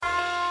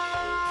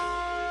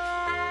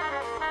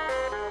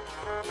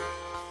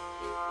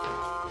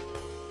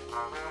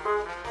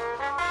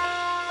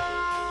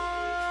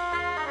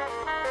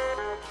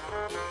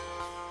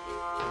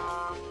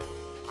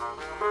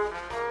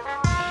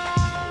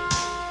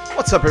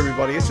What's up,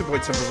 everybody? It's your boy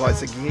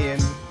Provise again.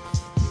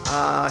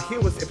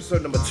 Here with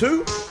episode number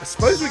 2. I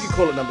suppose we could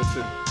call it number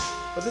 2.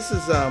 But this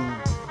is an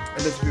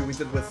interview we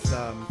did with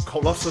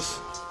Kollozus.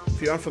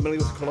 If you're unfamiliar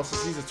with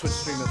Kollozus, he's a Twitch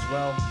streamer as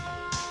well.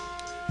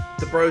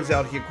 The bro's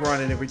out here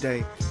grinding every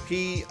day.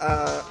 He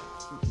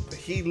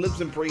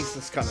lives and breathes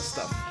this kind of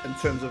stuff in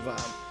terms of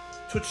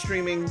Twitch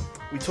streaming.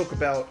 We talk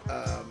about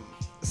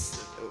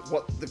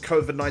what the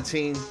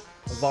COVID-19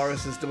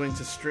 virus is doing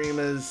to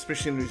streamers,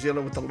 especially in New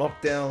Zealand with the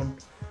lockdown.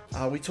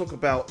 We talk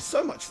about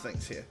so much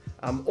things here,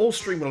 all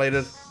stream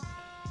related.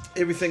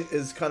 Everything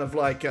is kind of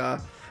like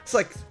it's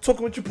like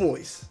talking with your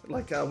boys.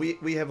 Like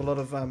we have a lot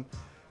of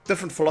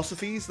different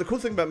philosophies. The cool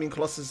thing about me and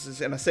Kollozus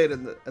is, and I say it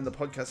in the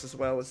podcast as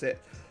well, is that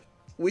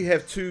we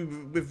have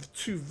two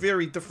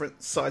very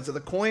different sides of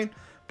the coin,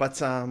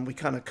 but we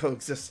kind of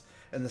coexist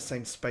in the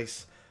same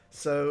space.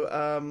 So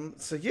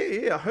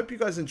yeah. I hope you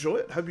guys enjoy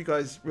it. Hope you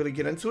guys really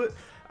get into it.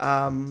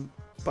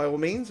 By all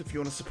means, if you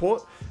want to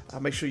support,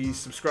 make sure you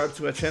subscribe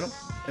to our channel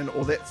and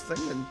all that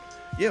thing. And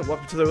yeah,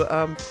 welcome to the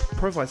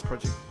Provise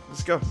project.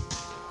 Let's go.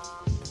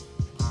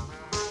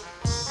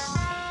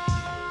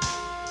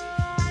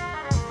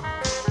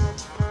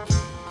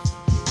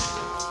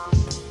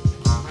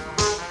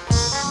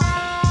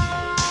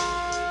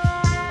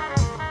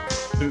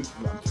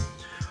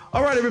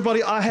 All right,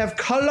 everybody, I have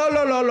Kollozus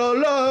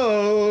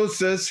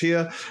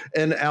here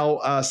in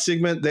our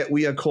segment that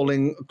we are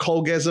calling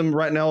Colgasm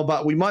right now,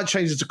 but we might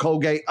change it to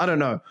Colgate. I don't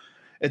know.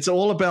 It's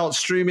all about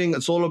streaming.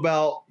 It's all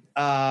about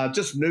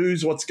just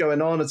news, what's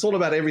going on. It's all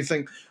about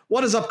everything.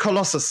 What is up,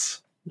 Kollozus?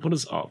 What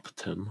is up,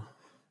 Tim?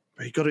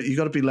 You got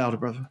to be louder,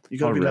 brother. You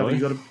got to be really?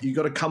 louder. You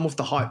got to come with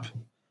the hype.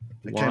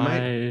 Okay, Why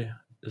mate?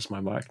 is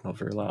my mic not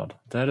very loud?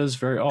 That is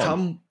very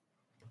odd.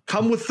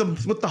 Come with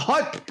the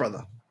hype,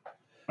 brother.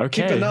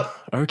 Okay. Keep it up.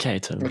 Okay,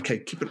 Tim. Okay,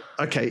 keep it.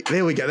 Okay,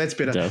 there we go. That's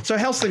better. Yeah. So,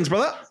 how's things,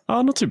 brother?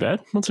 Oh, not too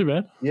bad. Not too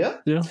bad. Yeah?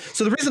 Yeah.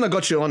 So, the reason I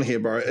got you on here,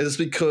 bro, is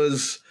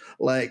because,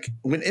 like,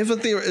 whenever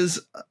there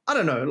is, I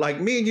don't know, like,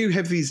 me and you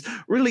have these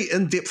really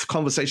in-depth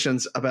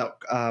conversations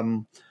about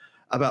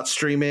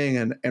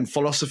streaming and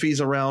philosophies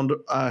around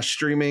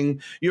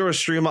streaming. You're a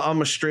streamer. I'm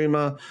a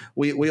streamer.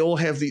 We all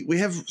have we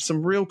have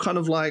some real kind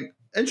of, like,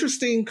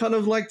 interesting kind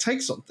of, like,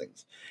 takes on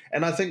things.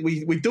 And I think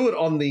we do it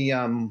on the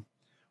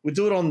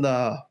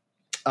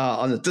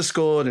on the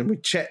Discord and we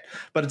chat,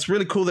 but it's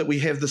really cool that we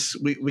have this.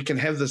 We can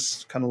have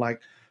this kind of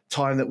like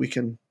time that we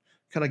can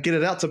kind of get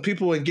it out to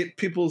people and get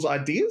people's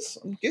ideas.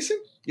 I'm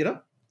guessing, Yeah.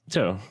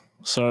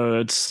 So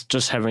it's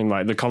just having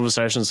like the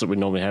conversations that we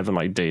normally have in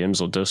like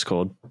DMs or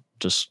Discord.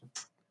 Just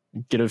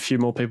get a few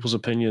more people's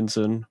opinions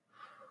and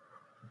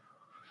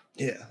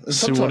yeah,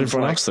 see what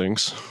everyone else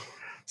thinks.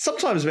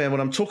 Sometimes, man,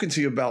 when I'm talking to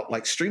you about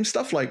like stream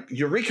stuff, like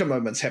eureka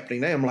moments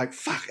happening now, I'm like,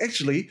 fuck,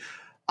 actually.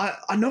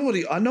 I know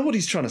what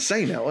he's trying to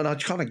say now, and I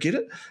kind of get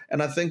it.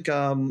 And I think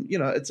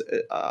it's.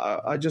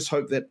 I just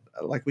hope that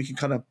like we can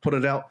kind of put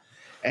it out,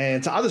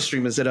 and to other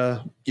streamers that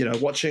are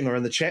watching or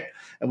in the chat,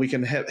 and we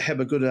can have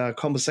a good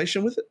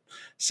conversation with it.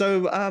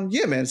 So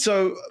yeah, man.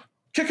 So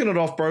kicking it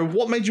off, bro.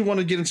 What made you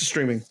want to get into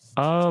streaming?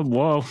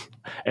 Well,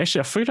 actually,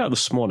 I figured out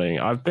this morning.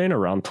 I've been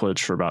around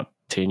Twitch for about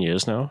 10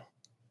 years now.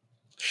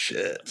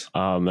 Shit.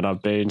 And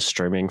I've been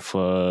streaming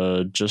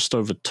for just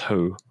over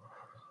 2.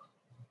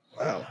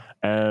 Wow.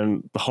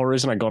 And the whole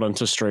reason I got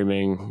into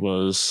streaming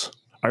was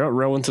I got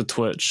real into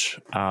Twitch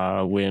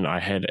when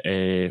I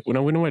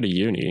went away to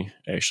uni,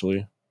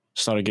 actually.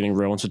 Started getting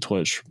real into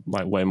Twitch,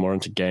 like way more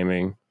into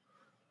gaming.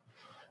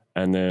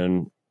 And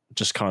then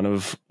just kind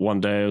of one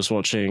day I was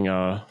watching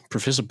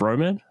Professor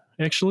Broman,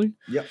 actually.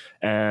 Yep.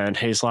 And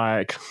he's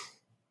like,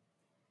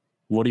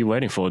 what are you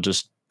waiting for?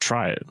 Just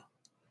try it.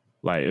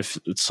 Like, if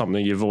it's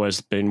something you've always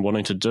been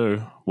wanting to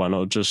do, why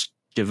not just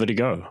give it a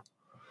go?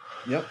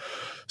 Yep.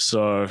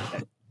 So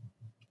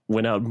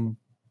went out and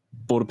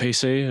bought a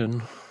PC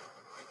and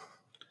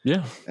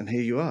yeah. And here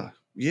you are.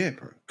 Yeah,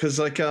 bro. Because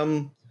like,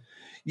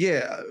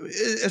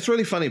 it's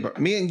really funny, bro.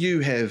 Me and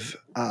you have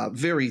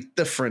very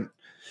different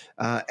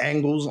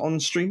angles on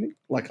streaming.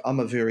 Like I'm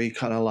a very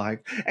kind of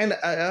like, and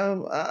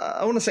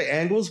I want to say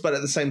angles, but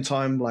at the same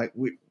time, like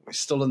we're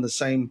still in the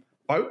same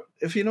boat,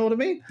 if you know what I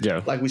mean.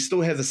 Yeah. Like we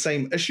still have the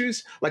same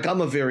issues. Like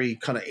I'm a very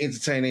kind of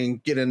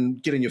entertaining, get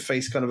in your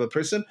face kind of a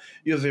person.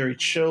 You're very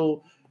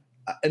chill,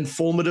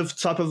 informative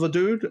type of a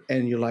dude,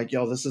 and you're like,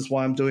 yo, this is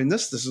why I'm doing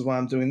this is why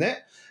I'm doing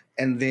that.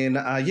 And then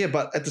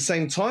but at the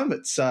same time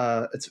it's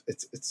a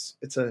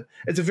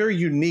very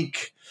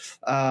unique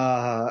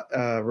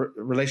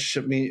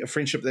relationship, a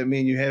friendship that me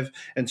and you have,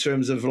 in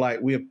terms of like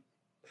we're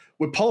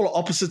polar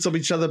opposites of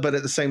each other, but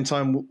at the same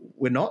time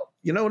we're not,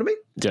 you know what I mean?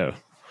 Yeah.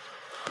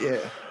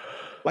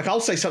 Like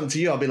I'll say something to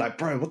you, I'll be like,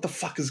 bro, what the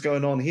fuck is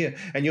going on here?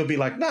 And you'll be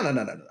like, no,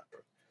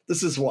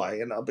 this is why.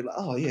 And I'll be like,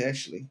 oh yeah,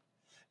 actually.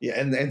 Yeah,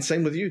 and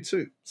same with you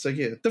too. So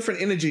yeah,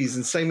 different energies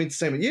and same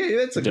entertainment.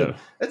 Yeah,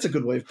 that's a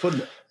good way of putting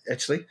it,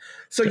 actually.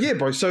 So yeah,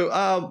 bro.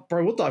 So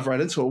bro, we'll dive right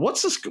into it.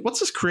 What's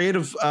this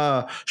creative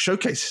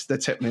showcase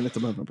that's happening at the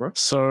moment, bro?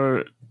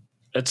 So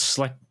it's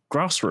like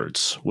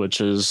Grassroots,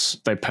 which is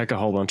they pick a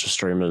whole bunch of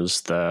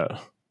streamers that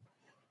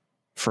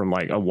from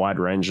like a wide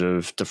range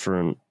of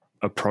different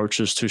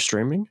approaches to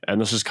streaming, and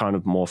this is kind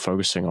of more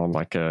focusing on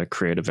like a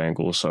creative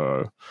angle.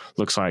 So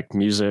looks like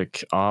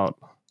music, art,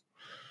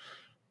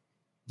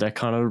 that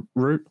kind of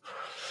route.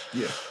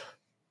 Yeah.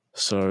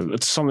 So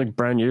it's something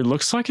brand new.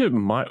 Looks like it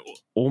might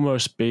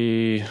almost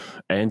be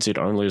ANZ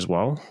only as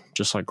well,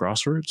 just like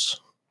Grassroots.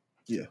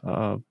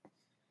 Yeah.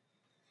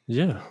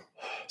 Yeah.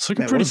 It's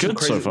looking pretty good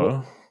so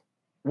far.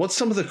 What's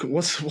one of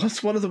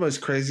the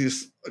most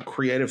craziest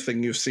creative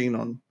thing you've seen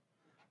on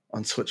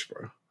Twitch,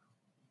 bro?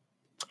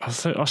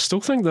 I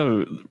still think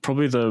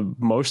probably the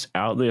most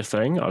out there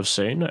thing I've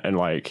seen and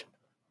like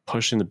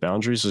pushing the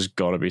boundaries has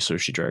got to be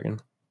Sushi Dragon.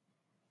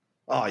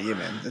 Oh yeah,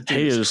 man.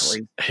 He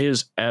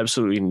is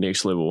absolutely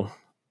next level.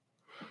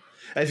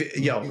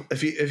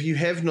 If you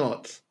have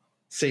not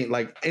seen,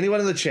 like, anyone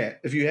in the chat,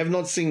 if you have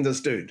not seen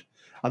this dude,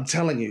 I'm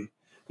telling you,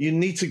 you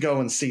need to go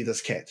and see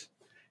this cat.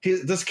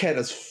 This cat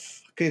is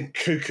fucking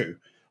cuckoo.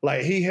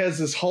 Like, he has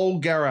this whole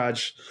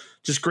garage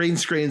just green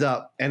screened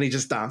up and he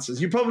just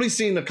dances. You've probably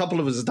seen a couple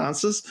of his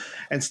dances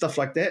and stuff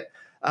like that.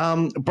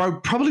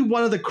 Bro, probably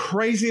one of the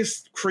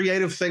craziest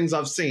creative things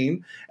I've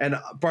seen, and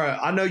bro,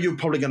 I know you're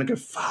probably going to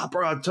go,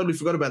 bro, I totally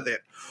forgot about that,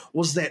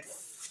 was that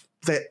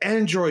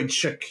android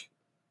chick.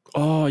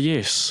 Oh,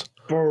 yes.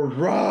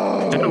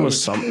 Bro. That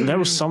was something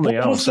else.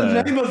 What was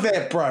the name of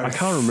that, bro? I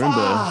can't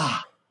remember.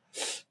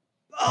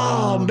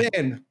 Oh,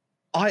 man.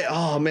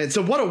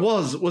 So what it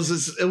was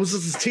this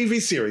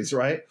TV series,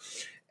 right?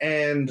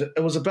 And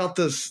it was about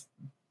this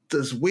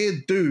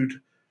weird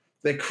dude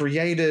that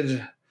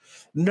created...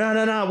 No,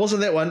 it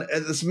wasn't that one.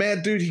 This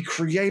mad dude, he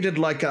created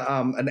like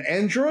an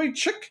android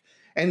chick,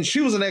 and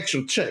she was an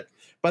actual chick.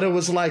 But it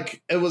was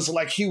like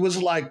he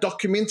was like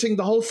documenting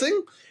the whole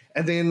thing,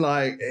 and then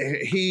like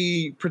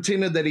he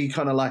pretended that he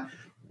kind of like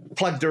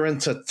plugged her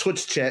into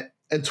Twitch chat,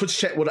 and Twitch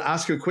chat would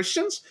ask her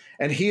questions,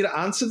 and he'd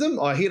answer them,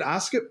 or he'd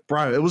ask it.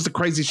 Bro, it was the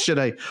craziest shit,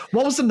 eh?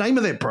 What was the name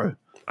of that, bro?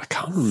 I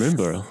can't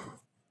remember.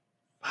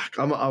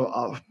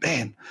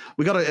 Man,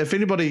 we got to. If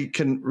anybody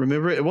can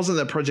remember it, it wasn't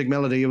that Project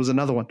Melody. It was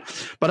another one.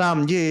 But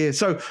yeah.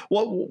 So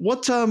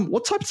what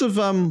types of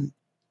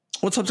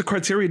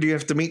criteria do you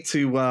have to meet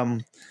to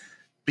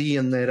be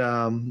in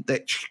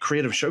that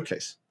creative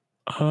showcase?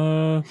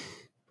 Doesn't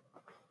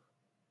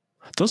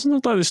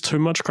look like there's too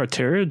much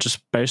criteria.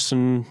 Just based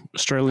in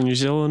Australia, New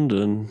Zealand,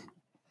 and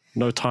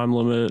no time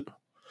limit.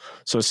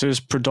 So it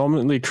says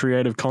predominantly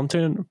creative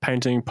content: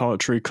 painting,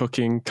 poetry,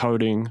 cooking,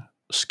 coding,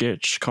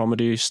 sketch,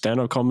 comedy,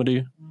 stand-up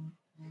comedy,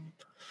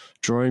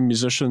 drawing,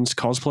 musicians,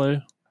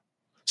 cosplay.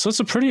 So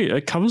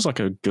it covers like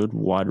a good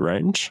wide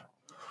range.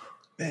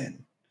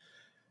 Man,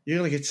 you're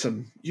gonna get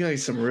some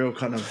real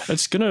kind of...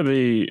 It's gonna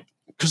be,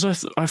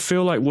 because I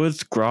feel like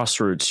with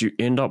Grassroots you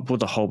end up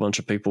with a whole bunch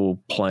of people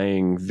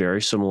playing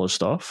very similar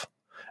stuff,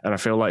 and I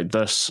feel like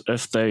this,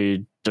 if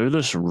they do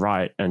this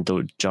right and do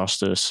it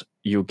justice,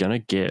 you're gonna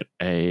get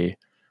a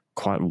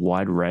quite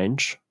wide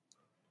range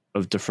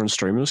of different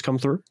streamers come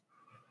through.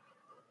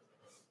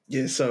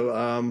 Yeah,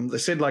 so they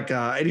said like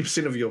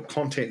 80% of your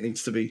content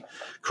needs to be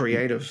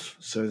creative.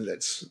 So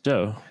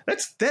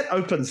that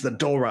opens the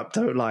door up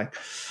though. Like,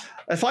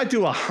 if I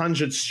do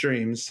 100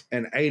 streams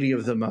and 80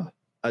 of them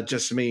are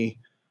just me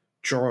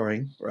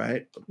drawing,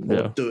 right?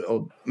 Yeah.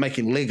 Or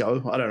making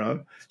Lego. I don't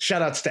know.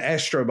 Shout outs to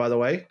Astro, by the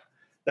way.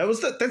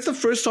 That's the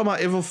first time I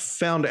ever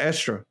found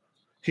Astro.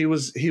 He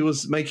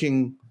was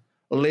making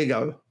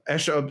Lego.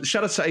 Astro,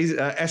 shout out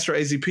to Astro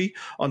AZP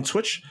on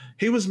Twitch.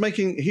 He was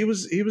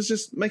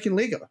just making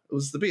Lego. It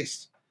was the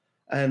best,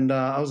 and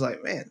I was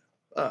like, man,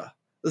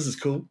 this is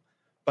cool.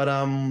 But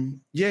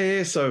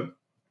yeah. So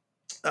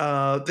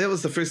that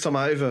was the first time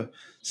I ever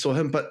saw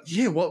him. But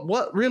yeah,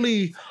 what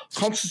really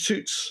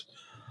constitutes,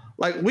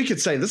 like, we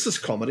could say this is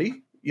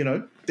comedy. You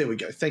know, there we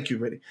go. Thank you,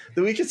 Reddy.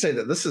 Then we could say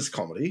that this is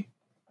comedy.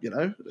 You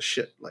know,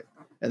 shit, like,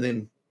 and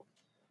then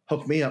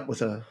hook me up with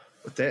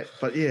that.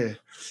 But yeah,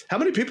 how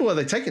many people are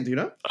they taking? Do you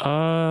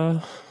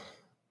know?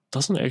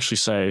 Doesn't actually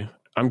say.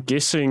 I'm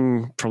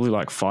guessing probably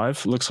like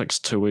 5. Looks like it's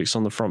 2 weeks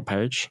on the front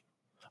page.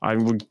 I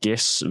would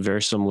guess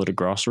very similar to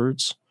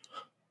Grassroots.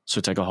 So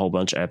take a whole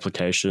bunch of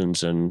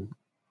applications and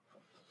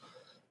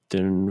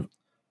then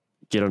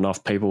get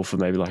enough people for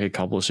maybe like a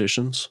couple of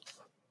sessions.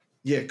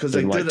 Yeah, because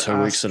they like did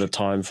 2 weeks at a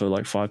time for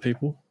like 5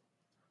 people.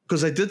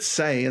 Because they did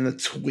say in the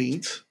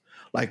tweet,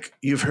 like,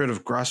 you've heard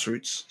of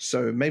Grassroots,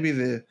 so maybe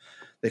they're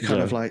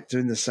kind of like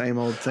doing the same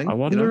old thing. I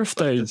wonder if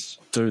they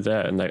do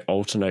that and they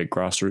alternate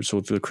Grassroots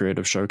with the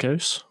creative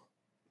showcase.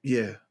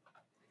 Yeah. Man,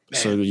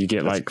 so that you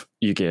get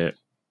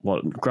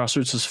what,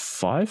 Grassroots is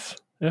 5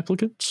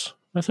 applicants,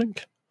 I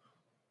think.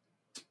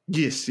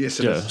 Yes, it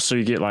is. So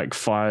you get like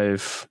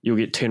 5, you'll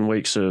get 10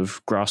 weeks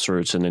of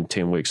Grassroots and then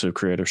 10 weeks of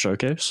creative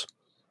showcase.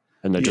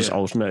 And they just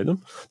alternate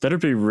them.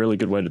 That'd be a really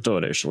good way to do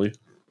it, actually.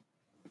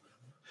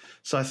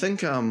 So I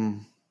think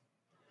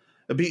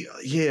it'd be,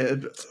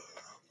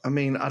 I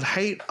mean, I'd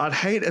hate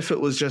if it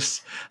was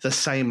just the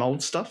same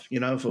old stuff, you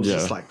know, if it was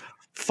just like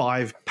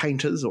 5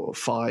 painters or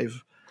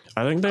 5.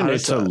 I think they need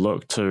to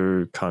look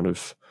to kind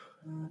of,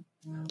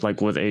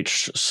 like with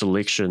each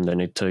selection, they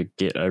need to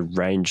get a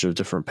range of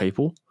different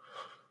people.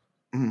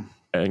 Mm.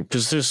 And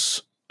because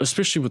this,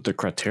 especially with the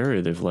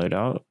criteria they've laid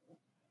out,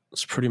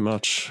 it's pretty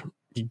much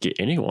you get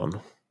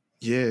anyone.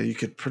 Yeah, you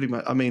could pretty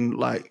much. I mean,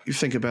 like you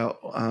think about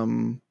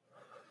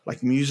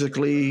like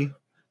musically,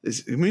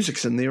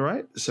 music's in there,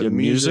 right? So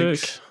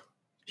music.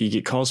 You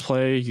get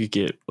cosplay. You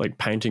get like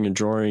painting and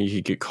drawing.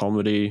 You get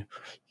comedy.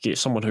 You get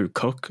someone who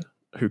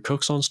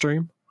cooks on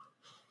stream.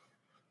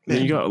 Man.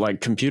 Then you got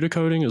like computer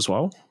coding as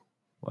well.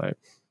 Like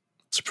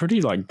it's a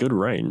pretty like good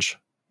range.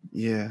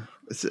 Yeah,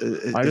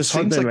 I just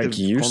hope they make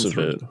use of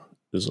it.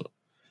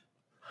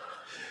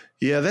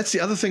 Yeah, that's the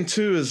other thing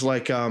too. Is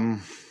like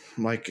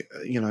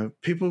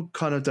people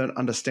kind of don't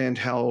understand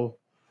how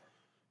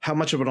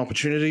much of an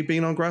opportunity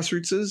being on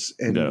grassroots is,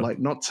 and like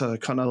not to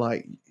kind of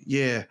like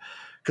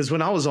because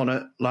when I was on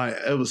it, like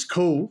it was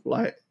cool.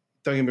 Like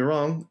don't get me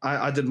wrong,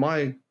 I did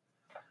mine.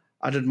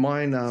 My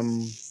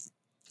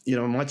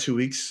 2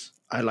 weeks.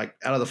 I like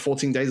out of the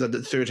 14 days, I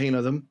did 13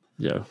 of them.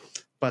 Yeah,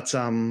 but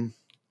then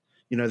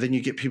you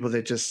get people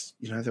that just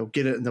they'll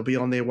get it and they'll be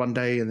on there one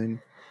day and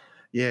then.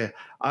 Yeah,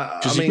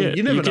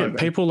 you never know.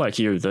 People like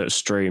you that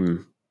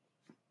stream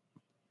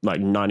like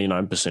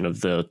 99%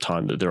 of the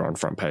time that they're on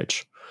front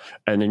page,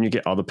 and then you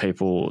get other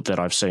people that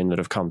I've seen that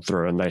have come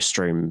through and they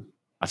stream.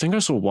 I think I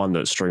saw one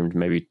that streamed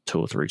maybe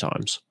 2 or 3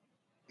 times.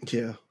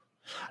 Yeah,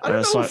 I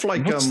don't know if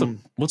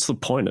what's the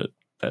point at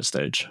that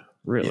stage,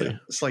 really? Yeah.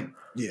 It's like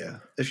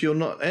if you're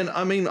not, and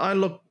I mean, I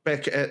look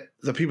back at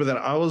the people that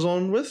I was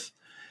on with,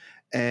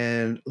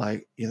 and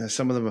like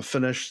some of them are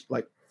finished,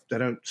 like. They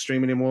don't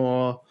stream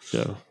anymore,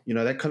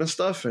 that kind of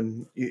stuff.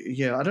 And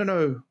I don't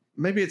know.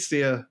 Maybe it's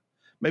their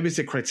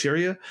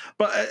criteria,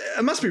 but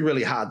it must be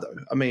really hard though.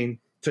 I mean,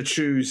 to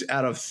choose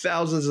out of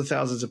thousands and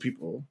thousands of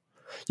people.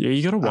 Yeah,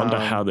 you got to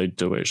wonder how they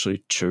do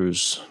actually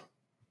choose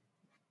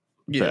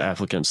the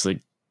applicants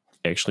that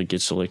actually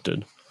get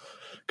selected,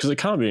 because it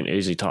can't be an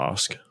easy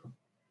task.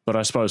 But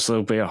I suppose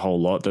there'll be a whole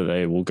lot that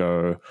they will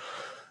go,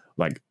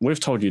 like,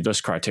 we've told you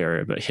this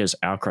criteria, but here's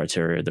our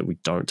criteria that we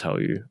don't tell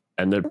you.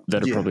 And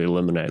that'll probably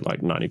eliminate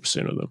like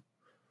 90% of them.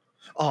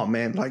 Oh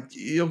man, like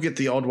you'll get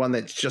the odd one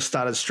that just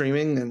started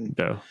streaming and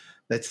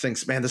that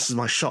thinks, man, this is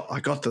my shot. I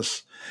got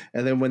this.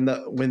 And then when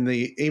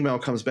the email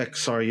comes back,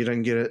 sorry, you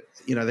didn't get it.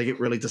 They get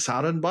really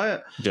disheartened by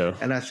it. Yeah.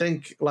 And I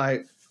think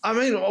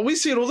we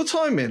see it all the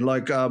time, man.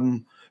 Like,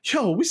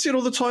 we see it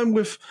all the time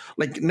with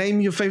like name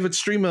your favorite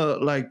streamer,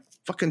 like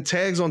fucking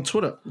tags on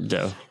Twitter.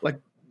 Yeah. Like,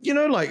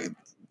 like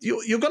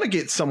you're going to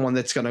get someone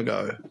that's going to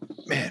go,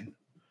 man,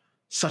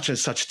 such and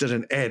such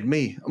didn't add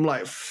me. I'm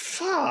like,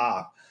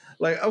 fuck.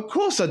 Like, of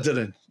course I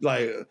didn't.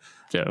 Like,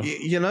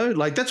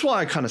 like that's why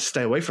I kind of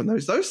stay away from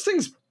those. Those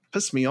things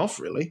piss me off,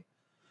 really.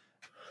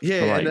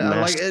 Yeah.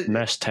 Like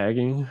mass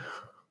tagging.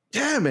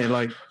 Yeah, man.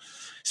 Like,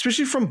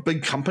 especially from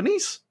big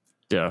companies.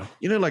 Yeah.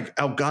 Like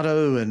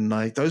Elgato and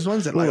like those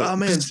ones that oh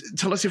man,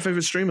 tell us your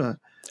favorite streamer.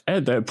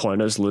 At that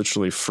point, it's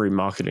literally free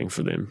marketing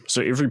for them.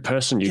 So every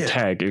person you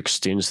tag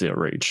extends their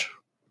reach.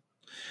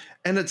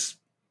 And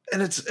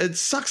it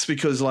sucks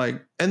because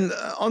like, and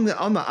on the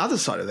other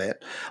side of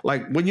that,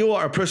 like when you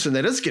are a person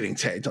that is getting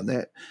tagged on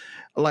that,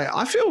 like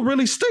I feel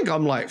really stink.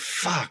 I'm like,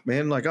 fuck,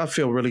 man. Like I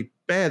feel really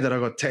bad that I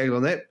got tagged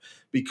on that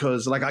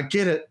because like I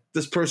get it.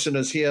 This person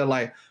is here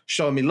like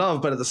showing me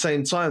love, but at the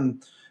same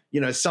time,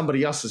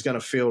 somebody else is going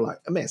to feel like,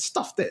 oh, man,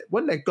 stuff that.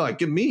 Why didn't that guy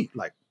give me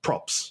like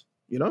props?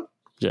 Yeah.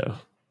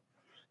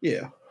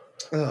 Yeah.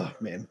 Oh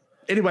man.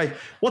 Anyway,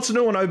 what's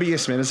new on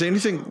OBS, man? Is there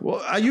anything?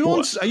 Are you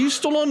on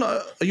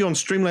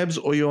Streamlabs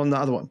or are you on the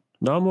other one?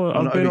 No,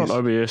 I've been on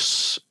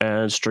OBS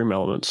and Stream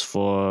Elements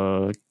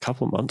for a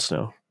couple of months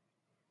now.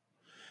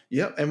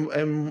 Yeah,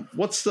 and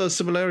what's the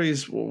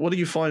similarities? What are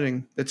you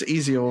finding that's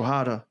easier or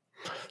harder?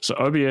 So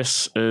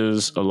OBS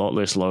is a lot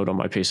less load on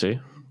my PC,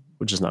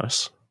 which is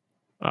nice.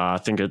 I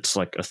think it's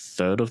like a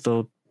third of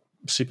the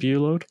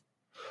CPU load,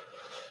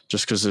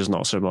 just because there's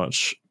not so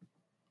much.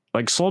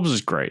 Like Slobs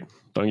is great.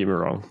 Don't get me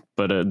wrong,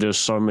 but there's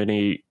so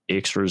many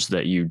extras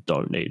that you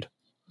don't need.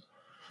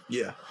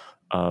 Yeah.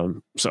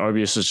 So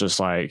OBS is just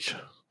like,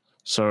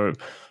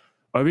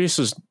 OBS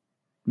is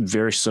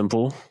very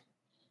simple,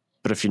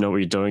 but if you know what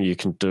you're doing, you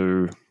can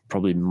do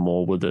probably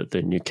more with it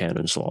than you can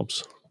in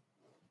Slobs.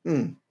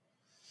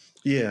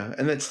 Yeah,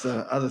 and that's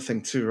the other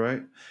thing too,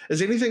 right? Is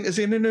there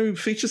any new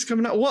features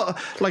coming out?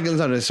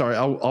 Sorry,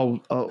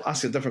 I'll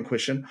ask you a different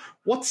question.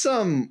 What's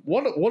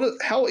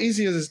how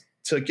easy is it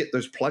to get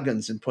those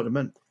plugins and put them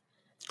in?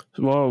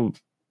 Well,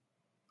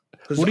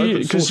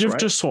 because you've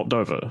just swapped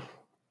over.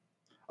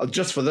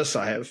 Just for this,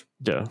 I have.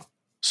 Yeah.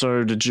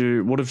 So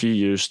what have you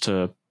used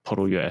to put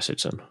all your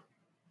assets in?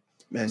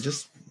 Man,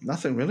 just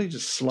nothing really.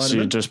 Just slide. So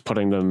you're just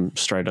putting them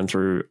straight in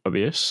through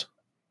OBS?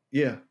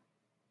 Yeah.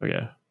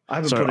 Okay. I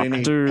haven't put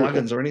any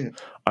plugins or anything.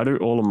 I do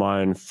all of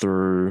mine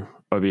through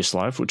OBS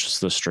Live, which is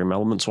the Stream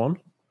Elements one.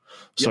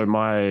 So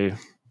my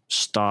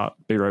start,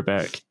 be right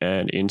back,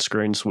 and end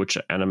screens, which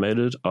are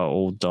animated, are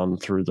all done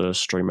through the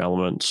Stream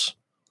Elements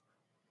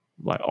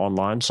like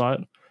online site,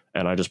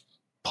 and I just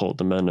pulled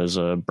them in as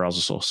a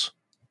browser source.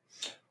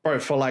 Bro,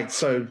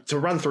 so to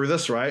run through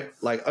this, right?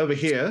 Like over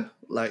here,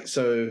 like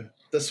so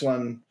this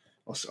one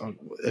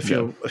If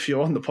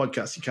you're on the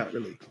podcast, you can't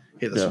really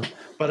hear this one.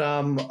 But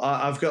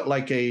I've got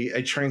like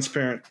a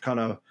transparent kind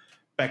of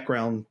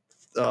background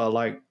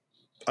like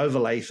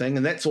overlay thing,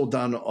 and that's all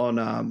done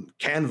on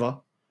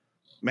Canva.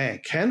 Man,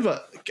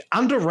 Canva,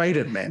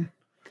 underrated, man.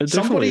 It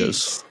definitely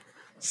is.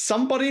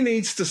 Somebody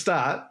needs to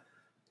start,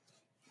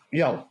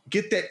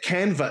 get that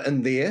Canva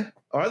in there.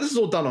 All right, this is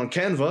all done on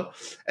Canva.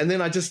 And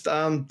then I just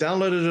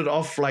downloaded it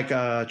off like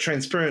a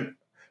transparent.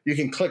 You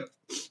can click,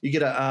 you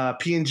get a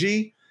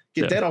PNG,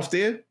 get that off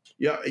there.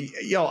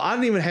 I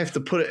don't even have to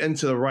put it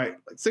into the right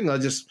thing. I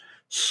just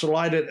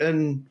slide it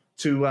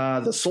into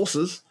the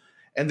sources.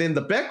 And then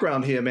the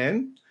background here,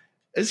 man,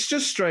 it's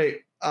just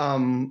straight.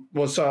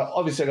 So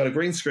obviously I got a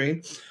green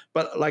screen,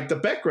 but like the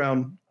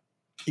background,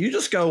 you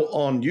just go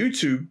on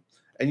YouTube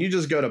and you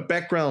just go to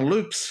background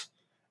loops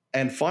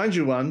and find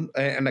you one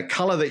and a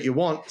color that you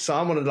want. So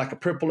I wanted like a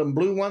purple and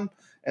blue one,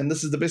 and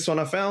this is the best one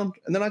I found.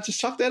 And then I just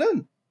chuck that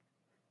in.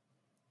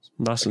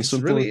 Nice and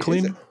simple and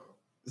clean.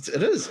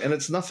 It is. And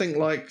it's nothing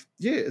like,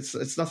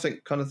 it's nothing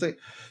kind of thing.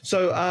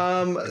 So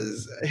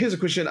here's a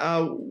question.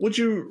 Would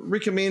you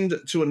recommend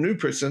to a new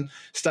person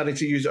starting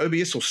to use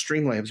OBS or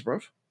Streamlabs, bro?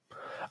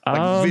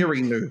 Like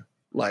very new.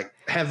 Like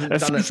haven't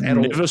done it at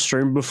all. Never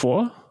streamed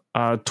before.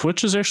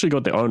 Twitch has actually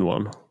got their own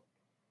one.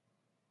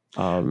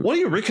 What do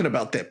you reckon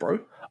about that, bro?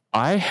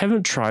 I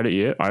haven't tried it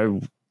yet. I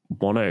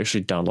want to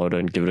actually download it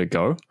and give it a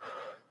go.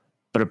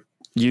 But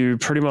you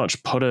pretty much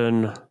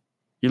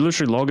you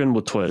literally log in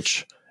with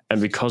Twitch,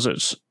 and because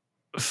it's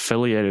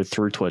affiliated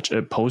through Twitch,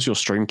 it pulls your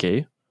stream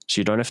key,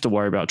 so you don't have to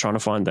worry about trying to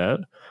find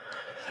that.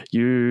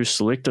 You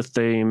select a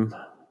theme,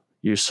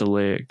 you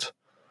select,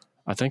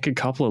 I think, a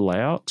couple of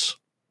layouts,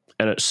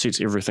 and it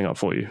sets everything up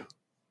for you.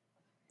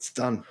 It's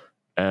done.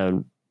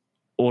 And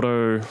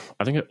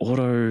it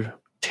auto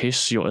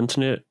tests your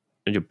internet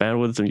and your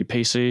bandwidth and your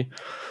PC,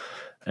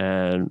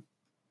 and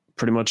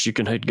pretty much you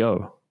can hit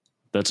go.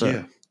 That's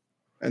it.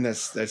 And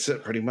that's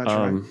it pretty much,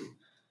 right?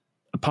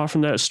 Apart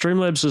from that,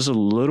 Streamlabs is a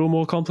little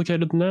more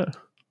complicated than that.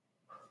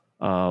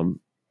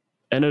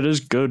 And it is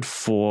good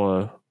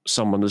for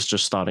someone that's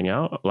just starting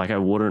out. Like, I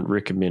wouldn't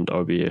recommend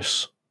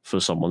OBS for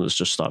someone that's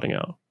just starting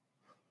out.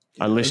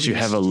 Unless you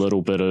have a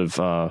little bit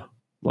of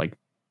like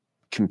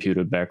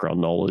computer background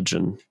knowledge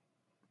and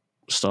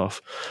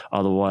stuff.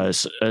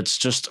 Otherwise, it's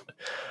just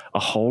a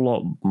whole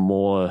lot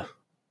more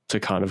to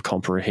kind of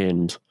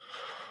comprehend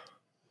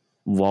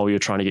while you're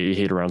trying to get your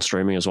head around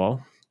streaming as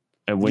well.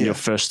 And when you're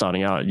first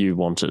starting out, you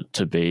want it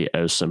to be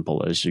as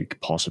simple as you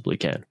possibly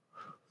can.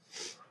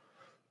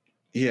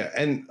 Yeah,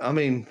 and I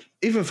mean,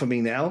 even for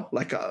me now,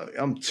 like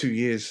I'm 2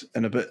 years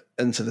and a bit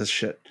into this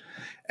shit.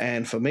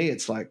 And for me,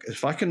 it's like,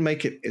 if I can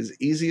make it as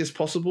easy as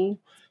possible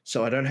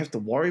so I don't have to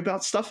worry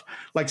about stuff.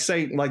 Like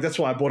that's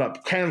why I brought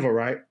up Canva,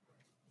 right?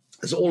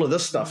 There's all of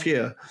this stuff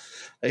here.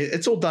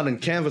 It's all done in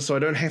Canva, so I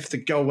don't have to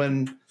go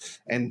in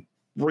and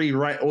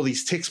rewrite all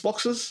these text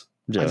boxes.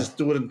 I just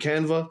do it in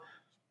Canva,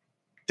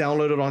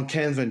 download it on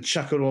Canva and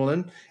chuck it all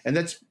in. And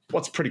that's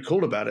what's pretty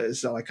cool about it,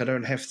 is that like I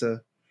don't have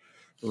to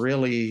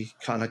really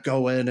kind of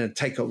go in and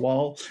take a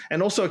while.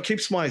 And also it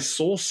keeps my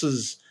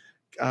sources,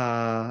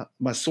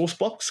 my source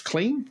box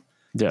clean.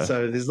 Yeah.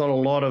 So there's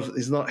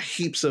not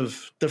heaps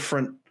of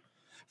different.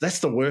 That's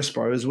the worst,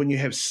 bro, is when you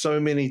have so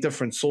many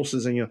different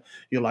sources and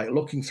you're like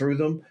looking through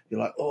them.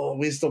 You're like, oh,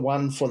 where's the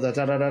one for the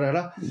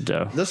da-da-da-da-da?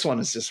 Yeah. This one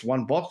is just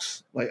one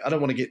box. Like,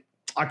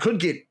 I could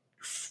get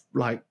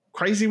like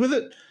crazy with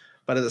it,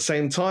 but at the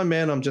same time,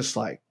 man, I'm just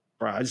like,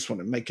 bro, I just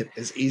want to make it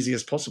as easy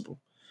as possible.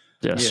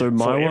 Yeah, so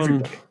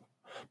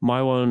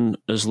my one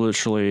is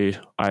literally,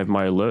 I have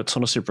my alerts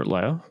on a separate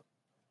layer.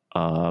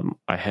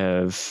 I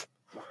have,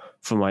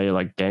 for my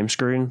like game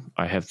screen,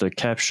 I have the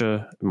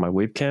capture in my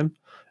webcam,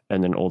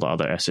 and then all the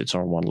other assets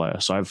are on one layer.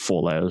 So I have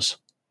 4 layers.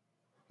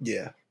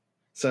 Yeah.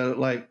 So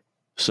like,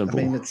 simple.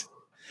 I mean, it's,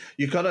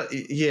 you gotta,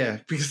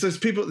 because there's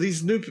people,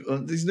 these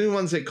new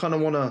ones that kind of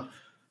want to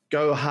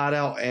go hard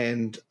out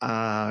and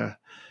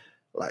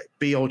like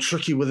be all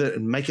tricky with it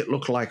and make it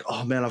look like,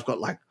 oh man, I've got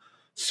like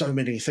so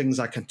many things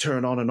I can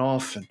turn on and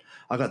off, and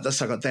I got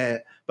this, I got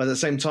that. But at the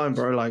same time,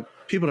 bro, like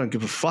people don't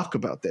give a fuck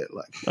about that.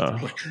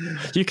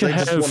 Like, you can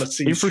have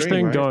everything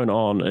stream, right? Going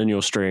on in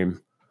your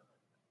stream,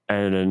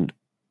 and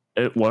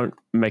it won't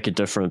make a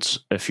difference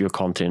if your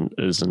content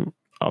isn't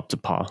up to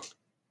par.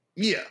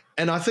 Yeah,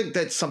 and I think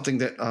that's something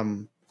that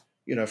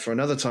for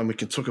another time we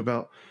can talk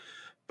about.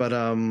 But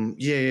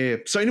yeah.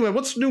 So anyway,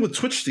 what's new with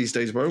Twitch these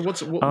days, bro?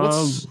 What's going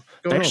on?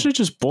 They actually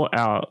just brought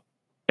out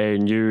a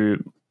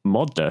new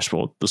mod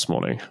dashboard this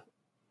morning.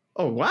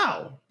 Oh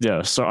wow!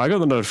 Yeah, so I got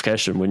the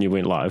notification when you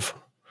went live.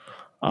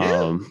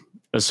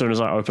 As soon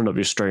as I opened up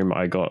your stream,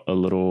 I got a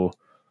little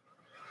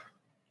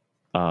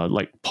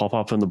like pop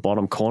up in the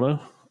bottom corner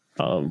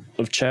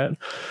of chat,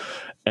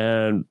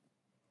 and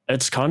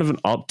it's kind of an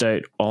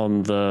update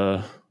on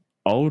the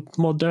old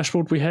mod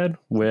dashboard we had,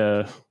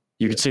 where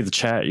you could see the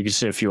chat, you could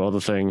see a few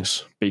other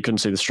things, but you couldn't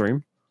see the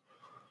stream.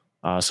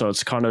 So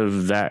it's kind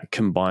of that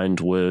combined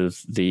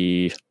with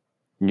the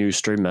new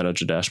Stream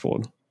Manager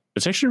dashboard.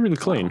 It's actually really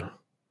clean.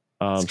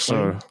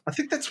 So I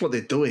think that's what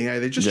they're doing.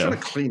 They're just trying to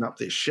clean up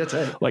their shit.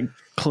 Like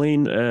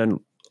clean and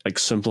like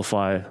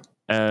simplify.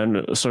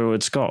 And so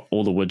it's got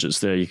all the widgets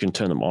there. You can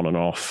turn them on and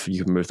off.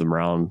 You can move them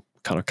around,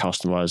 kind of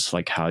customize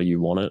like how you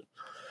want it,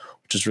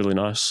 which is really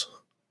nice.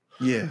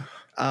 Yeah.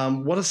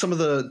 What are some of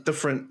the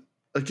different?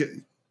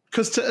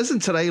 Because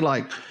isn't today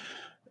like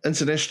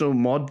International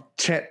Mod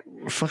Chat?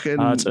 Fucking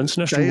it's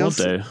International Mod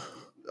Day.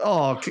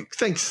 Oh,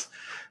 thanks.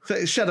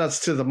 Shout outs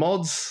to the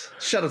mods.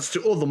 Shout outs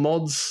to all the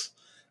mods.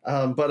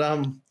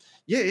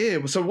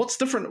 Yeah. So what's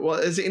different?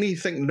 Is there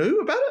anything new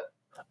about it?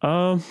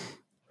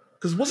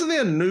 Because wasn't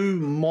there a new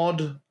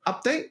mod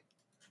update?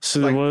 So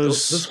there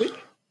was this week.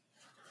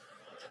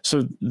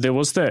 So there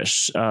was that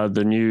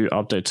the new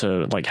update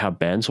to like how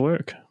bans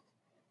work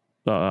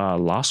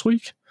last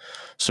week.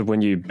 So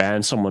when you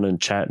ban someone in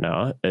chat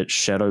now, it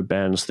shadow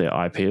bans their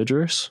IP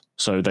address,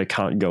 so they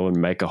can't go and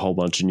make a whole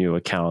bunch of new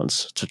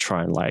accounts to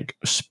try and like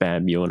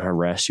spam you and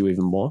harass you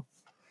even more.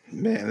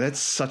 Man, that's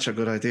such a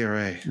good idea,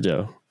 eh?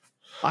 Yeah.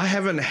 I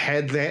haven't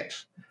had that,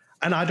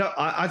 and I don't.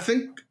 I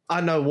think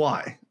I know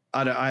why.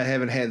 I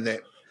haven't had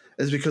that.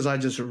 It's because I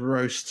just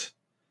roast.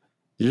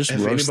 You just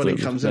if roast anybody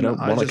them. comes they in, don't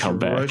I want to just come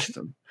back. roast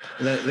them.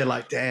 They're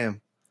like,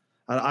 damn.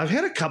 I've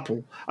had a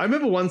couple. I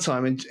remember one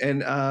time, and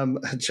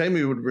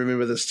Jamie would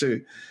remember this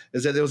too,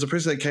 is that there was a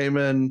person that came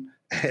in,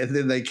 and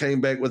then they came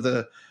back with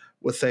their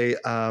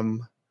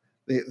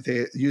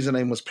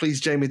username was "Please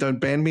Jamie, don't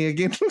ban me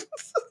again."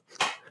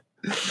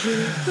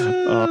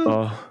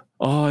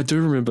 I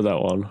do remember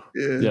that one.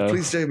 Yeah.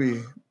 Please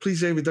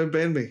Jamie, don't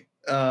ban me.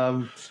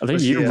 I think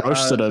you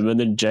roasted him, and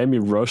then Jamie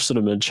roasted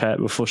him in chat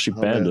before she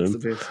banned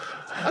him.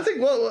 I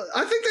think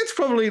that's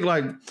probably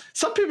like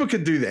some people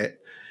could do that.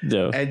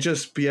 Yeah. And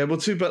just be able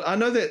to, but I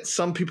know that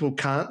some people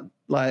can't,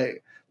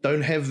 like,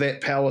 don't have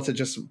that power to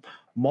just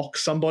mock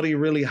somebody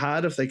really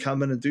hard if they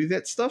come in and do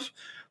that stuff.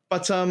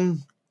 But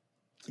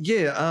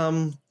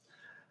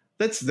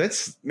that's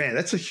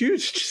a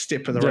huge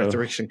step in the right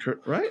direction,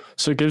 right?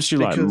 So it gives you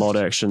like mod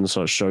actions,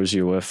 so it shows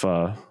you if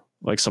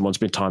like someone's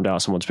been timed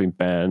out, someone's been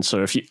banned.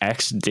 So if you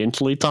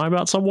accidentally time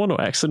out someone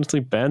or accidentally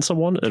ban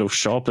someone, it'll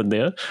show up in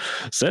there.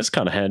 So that's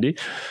kind of handy.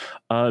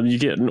 You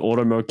get an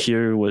auto mode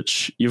queue,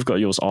 which you've got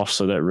yours off,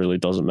 so that really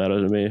doesn't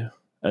matter to me. And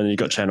then you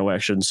got channel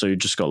action, so you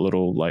just got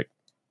little like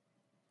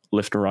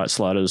left and right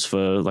sliders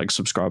for like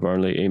subscriber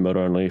only, emote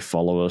only,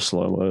 follower,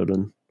 slow mode,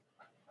 and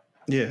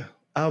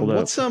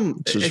what's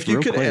if you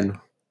could?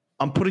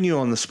 I'm putting you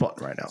on the spot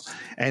right now,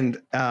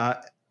 and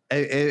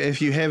if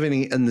you have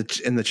any in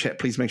the chat,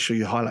 please make sure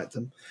you highlight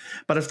them.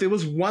 But if there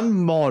was one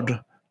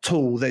mod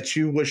tool that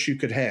you wish you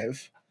could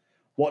have,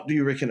 what do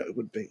you reckon it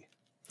would be?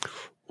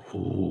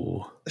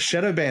 Ooh. The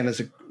shadow ban is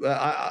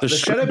the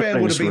shadow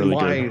ban would have been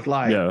really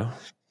yeah.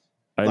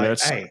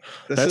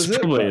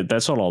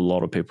 That's on a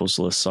lot of people's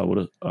lists. I would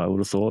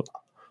have thought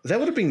that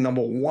would have been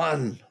number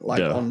one,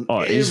 on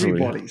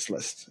everybody's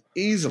list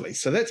easily.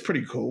 So that's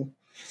pretty cool.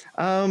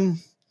 I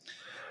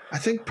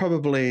think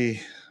probably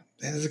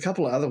there's a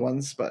couple of other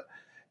ones, but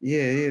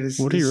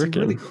what do you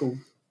reckon? Really cool.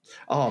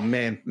 Oh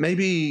man,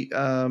 maybe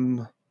a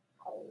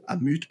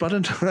mute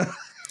button.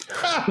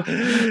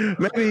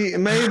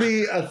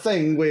 maybe a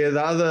thing where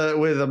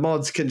the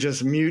mods can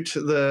just mute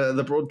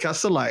the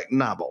broadcaster. Like,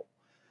 nah, bro,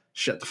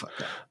 shut the fuck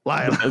up.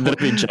 Like, that'd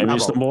be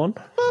Jamie's number one.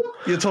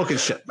 You're talking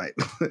shit, mate.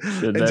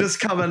 And just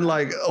come in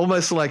like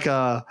almost like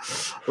a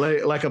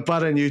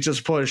button you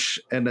just push,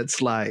 and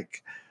it's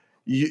like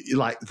you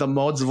like the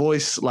mod's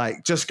voice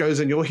like just goes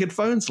in your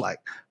headphones like,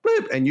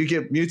 bleep, and you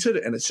get muted,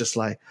 and it's just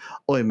like,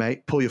 oi,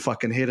 mate, pull your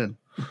fucking head in.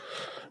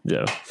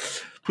 Yeah.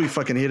 Put your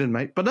fucking head in,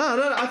 mate. But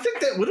no, I think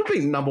that would have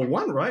been number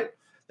one, right?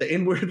 The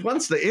N-word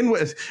ones, the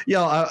N-word.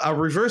 Yeah, a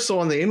reversal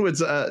on the N-words,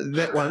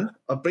 that one.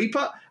 A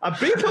beeper. A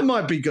beeper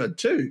might be good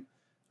too.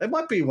 That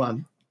might be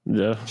one.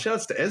 Yeah. Shout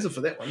outs to Ezra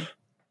for that one.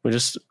 We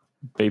just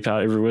beep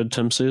out every word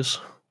Tim says.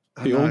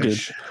 Be all good.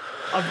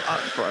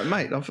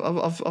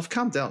 I've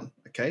calmed down,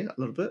 okay, a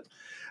little bit.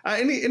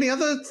 Any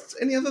other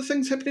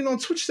things happening on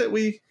Twitch that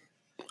we...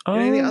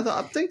 any other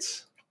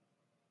updates?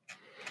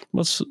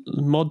 What's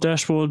mod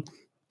dashboard?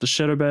 The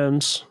shadow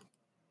bands,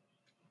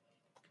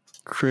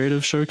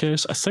 creative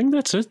showcase. I think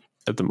that's it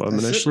at the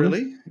moment. That's actually,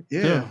 really,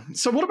 yeah.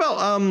 So what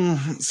about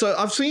So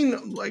I've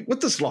seen like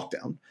with this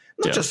lockdown,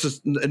 not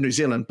just in New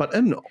Zealand, but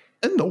in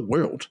the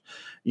world.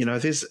 You know,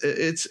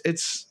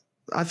 it's.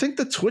 I think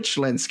the Twitch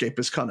landscape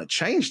has kind of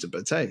changed a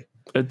bit. It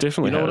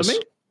definitely. You know has. what I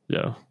mean?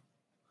 Yeah.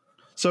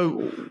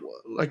 So,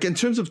 like in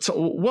terms of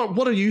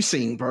what are you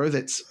seeing, bro?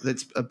 That's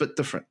a bit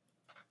different.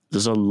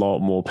 There's a lot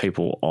more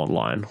people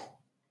online.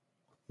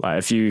 Like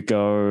if you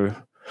go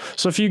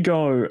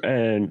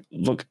and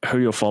look who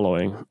you're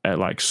following at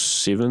like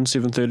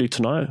 7:30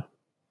 tonight,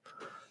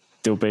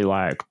 there'll be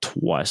like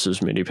twice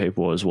as many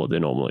people as what there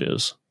normally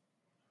is.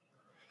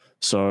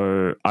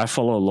 So I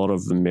follow a lot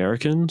of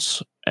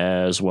Americans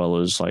as well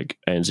as like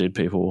ANZ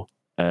people,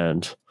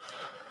 and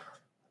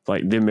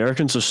like the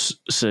Americans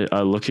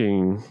are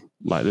looking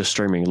like they're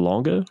streaming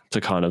longer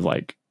to kind of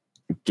like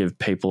give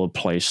people a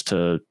place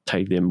to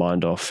take their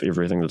mind off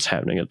everything that's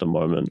happening at the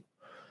moment.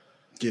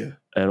 Yeah.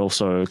 And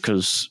also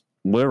because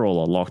we're all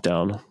on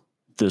lockdown,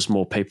 there's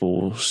more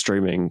people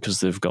streaming because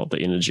they've got the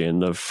energy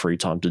and the free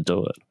time to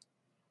do it.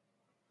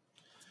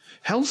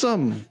 How's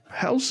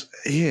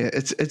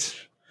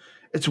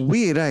it's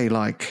weird, eh?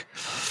 Like,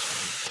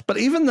 but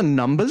even the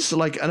numbers,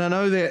 like, and I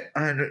know that,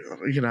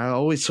 I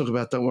always talk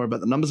about don't worry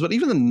about the numbers, but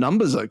even the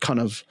numbers are kind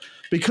of,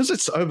 because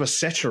it's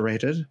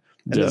oversaturated,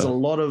 and there's a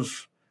lot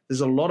of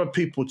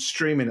people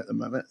streaming at the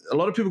moment. A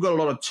lot of people got a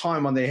lot of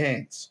time on their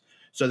hands,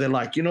 so they're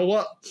like, you know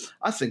what?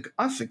 I think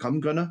I'm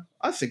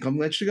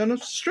actually gonna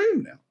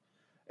stream now,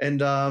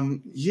 and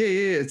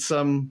it's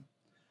and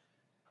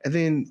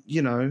then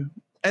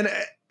and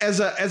as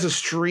a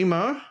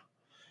streamer,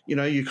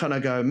 you kind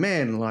of go,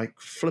 man, like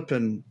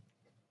flipping,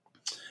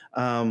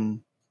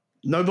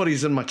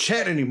 nobody's in my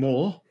chat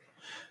anymore.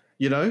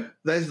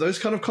 Those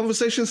kind of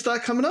conversations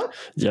start coming up.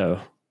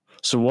 Yeah.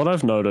 So what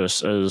I've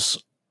noticed is,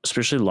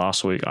 especially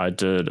last week, I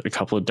did a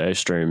couple of day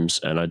streams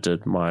and I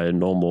did my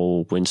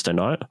normal Wednesday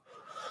night,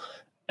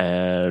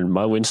 and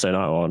my Wednesday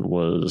night one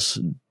was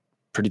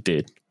pretty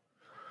dead.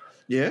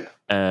 Yeah.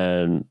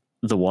 And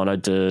the one I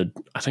did,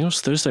 I think it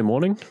was Thursday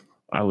morning,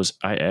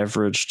 I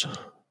averaged,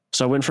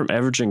 so I went from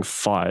averaging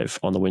 5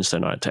 on the Wednesday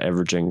night to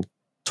averaging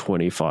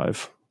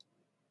 25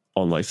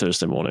 on like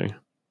Thursday morning.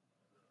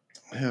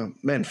 Yeah,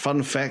 man,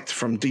 fun fact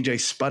from DJ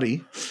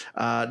Spuddy.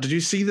 Did you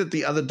see that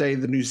the other day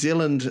the New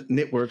Zealand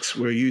networks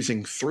were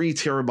using 3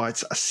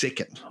 terabytes a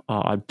second?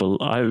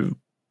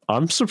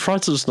 I'm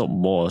surprised it's not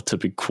more, to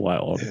be quite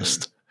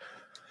honest. Yeah.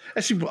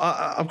 Actually,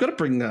 I've got to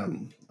bring,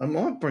 I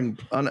might bring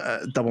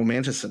Double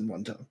Mantis in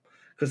one time,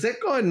 because that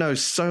guy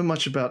knows so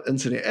much about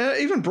internet,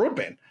 even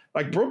broadband.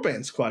 Like,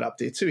 broadband's quite up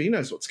there too. He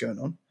knows what's going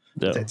on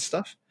with that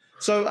stuff.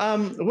 So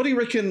what do you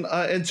reckon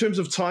in terms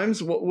of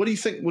times? What do you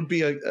think would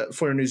be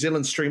for a New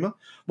Zealand streamer?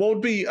 What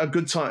would be a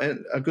good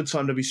time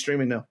to be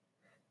streaming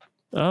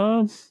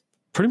now?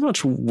 Pretty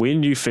much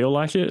when you feel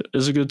like it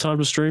is a good time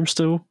to stream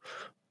still.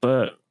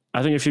 But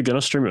I think if you're going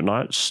to stream at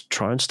night,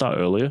 try and start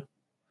earlier.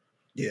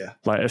 Yeah.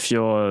 Like, if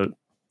you're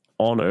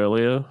on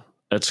earlier,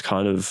 it's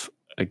kind of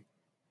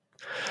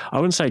I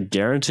wouldn't say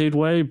guaranteed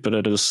way, but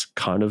it is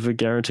kind of a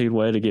guaranteed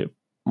way to get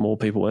more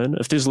people in.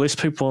 If there's less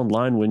people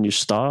online when you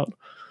start,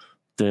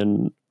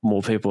 then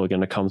more people are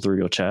going to come through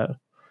your chat.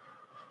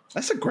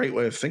 That's a great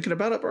way of thinking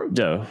about it, bro.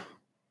 Yeah.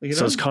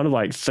 So it's kind of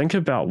like, think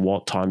about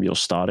what time you're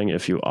starting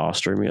if you are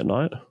streaming at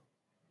night.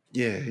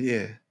 Yeah,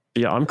 yeah.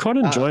 Yeah, I'm quite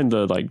enjoying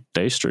the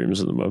day streams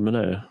at the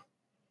moment.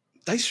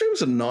 Day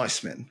streams are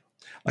nice, man.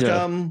 Like,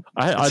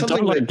 I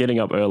don't like getting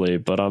up early,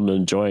 but I'm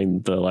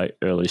enjoying the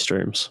early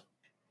streams.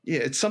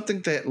 Yeah, it's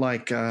something that I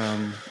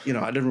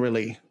didn't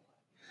really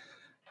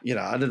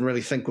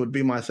think would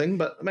be my thing,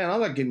 but man, I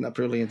like getting up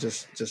early and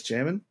just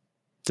jamming.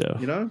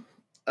 Yeah.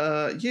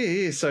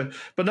 Yeah. So,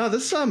 but no,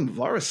 this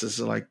virus is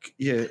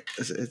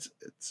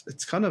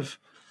it's kind of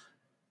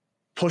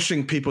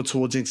pushing people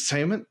towards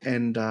entertainment,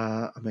 and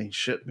I mean,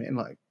 shit, man,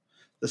 like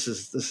this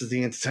is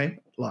the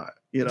entertainment.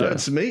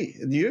 It's me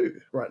and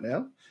you right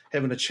now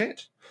having a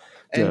chat,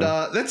 and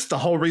that's the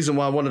whole reason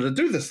why I wanted to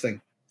do this thing,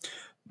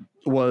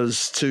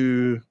 was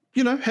to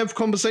have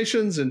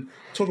conversations and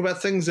talk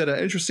about things that are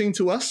interesting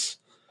to us,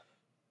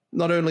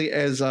 not only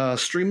as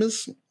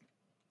streamers,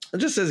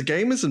 just as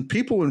gamers and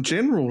people in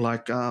general.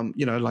 Like I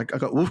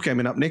got Wolf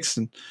Gaming up next,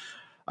 and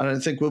I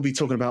don't think we'll be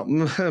talking about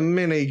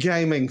many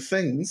gaming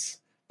things,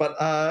 but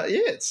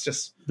it's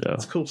just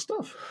it's cool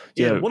stuff.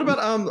 Yeah. What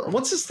about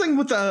what's this thing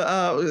with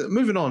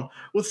moving on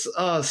with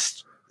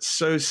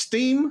so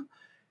Steam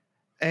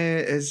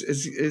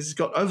is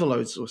got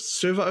overloads or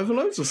server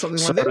overloads or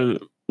something like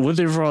that? With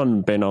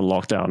everyone being on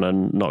lockdown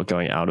and not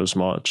going out as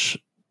much,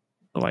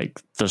 like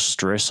the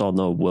stress on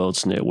the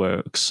world's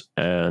networks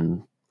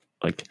and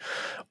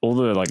all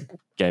the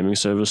gaming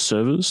servers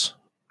are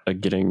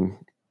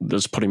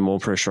there's putting more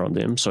pressure on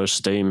them. So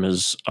Steam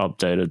has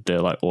updated their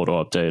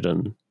auto update,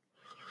 and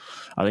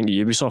I think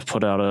Ubisoft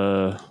put out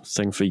a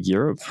thing for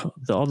Europe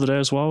the other day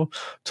as well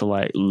to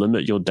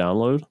limit your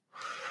download,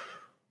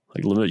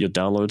 limit your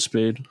download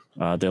speed.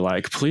 They're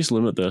like, please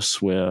limit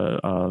this where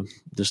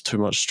there's too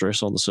much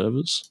stress on the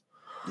servers.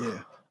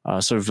 Yeah.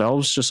 So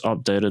Valve's just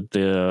updated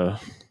their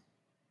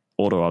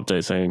auto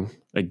update thing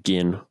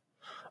again.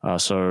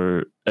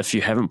 So if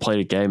you haven't played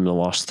a game in the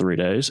last 3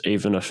 days,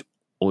 even if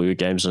all your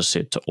games are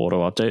set to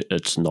auto update,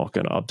 it's not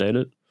going to update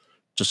it,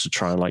 just to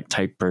try and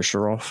take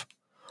pressure off.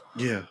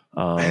 Yeah.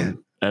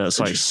 And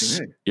it's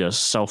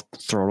self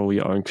throttle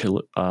your own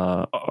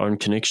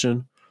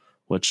connection,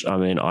 which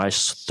I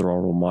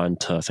throttle mine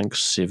to I think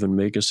 7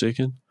 meg a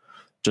second,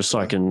 just so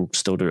I can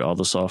still do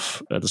other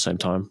stuff at the same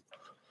time.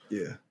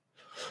 Yeah.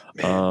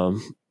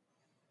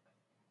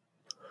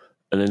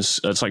 And then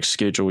it's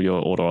schedule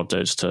your auto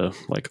updates to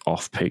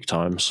off peak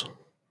times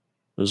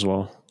as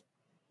well.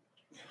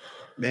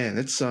 Man,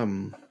 it's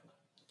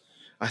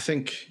I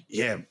think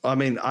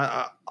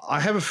I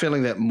have a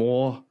feeling that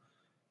more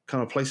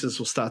kind of places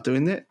will start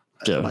doing that.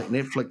 Like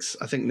Netflix,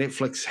 I think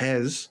Netflix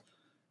has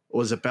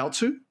or is about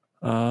to.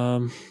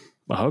 I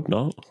hope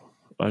not.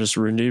 I just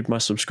renewed my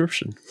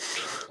subscription.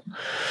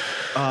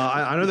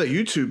 I know that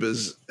YouTube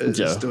is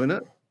doing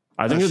it.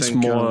 I think it's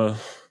more.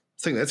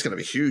 I think that's going to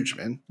be huge,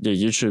 man. Yeah,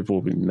 YouTube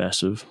will be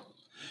massive.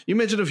 You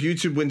imagine if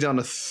YouTube went down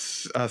to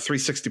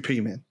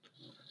 360p, man.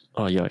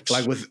 Oh, yikes.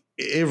 Like with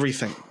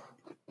everything.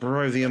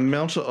 Bro, the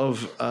amount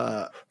of...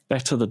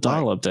 back to the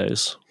dial-up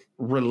days.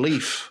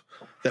 Relief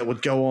that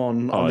would go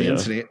on the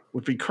internet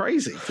would be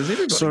crazy because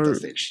everybody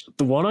does that shit.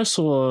 The one I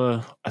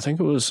saw, I think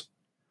it was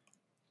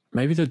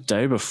maybe the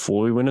day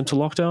before we went into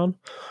lockdown,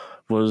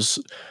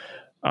 was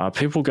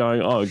people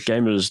going, oh,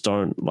 gamers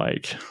don't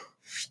like...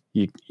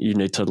 You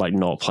need to like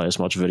not play as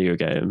much video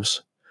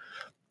games.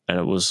 And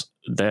it was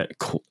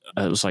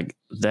like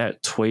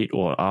that tweet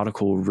or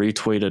article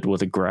retweeted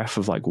with a graph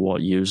of like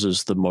what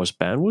uses the most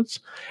bandwidth,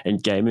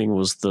 and gaming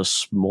was the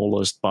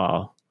smallest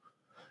bar.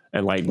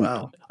 And like,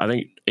 wow. I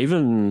think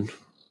even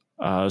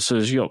so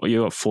you got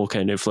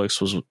 4K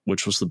Netflix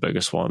which was the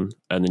biggest one,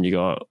 and then you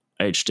got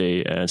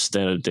HD and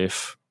standard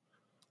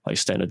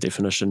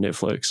definition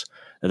Netflix,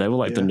 and they were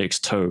like the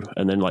next two,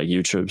 and then like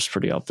YouTube's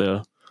pretty up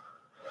there,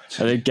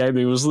 and then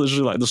gaming was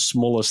literally like the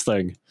smallest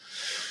thing.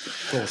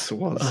 Of course it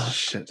was.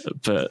 Shit.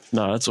 But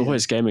no, it's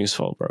always gaming's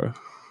fault, bro.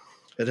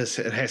 It is.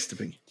 It has to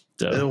be.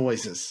 Yeah. It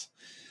always is.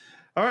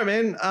 All right,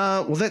 man.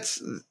 Well,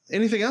 that's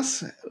anything else?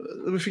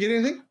 Did we forget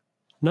anything?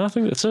 No, I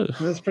think that's it.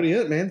 That's pretty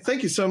it, man.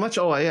 Thank you so much.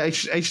 Oh,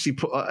 HD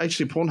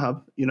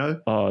Pornhub, you know?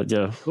 Oh,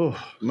 yeah.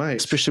 Oh, mate.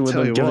 Especially when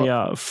they're giving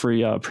out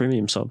free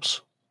premium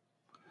subs.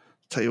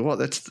 Tell you what,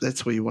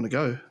 that's where you want to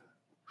go.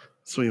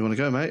 That's where you want to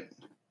go, mate.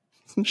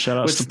 Shout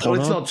out to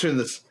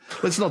Pornhub.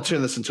 Let's not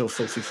turn this into a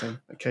filthy thing,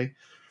 okay?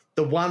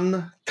 The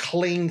one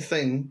clean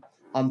thing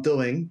I'm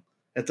doing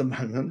at the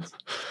moment.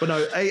 But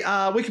no, hey,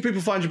 where can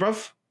people find you,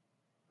 bruv?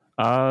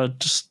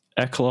 Just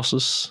at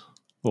Kollozus,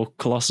 or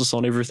Kollozus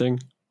on everything.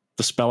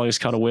 The spelling is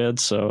kind of weird,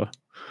 so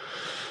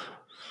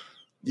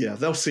yeah,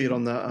 they'll see it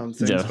on the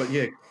things. Yeah. But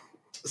yeah.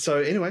 So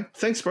anyway,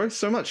 thanks, bro,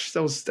 so much.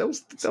 That was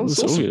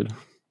awesome. All good.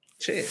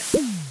 Cheers.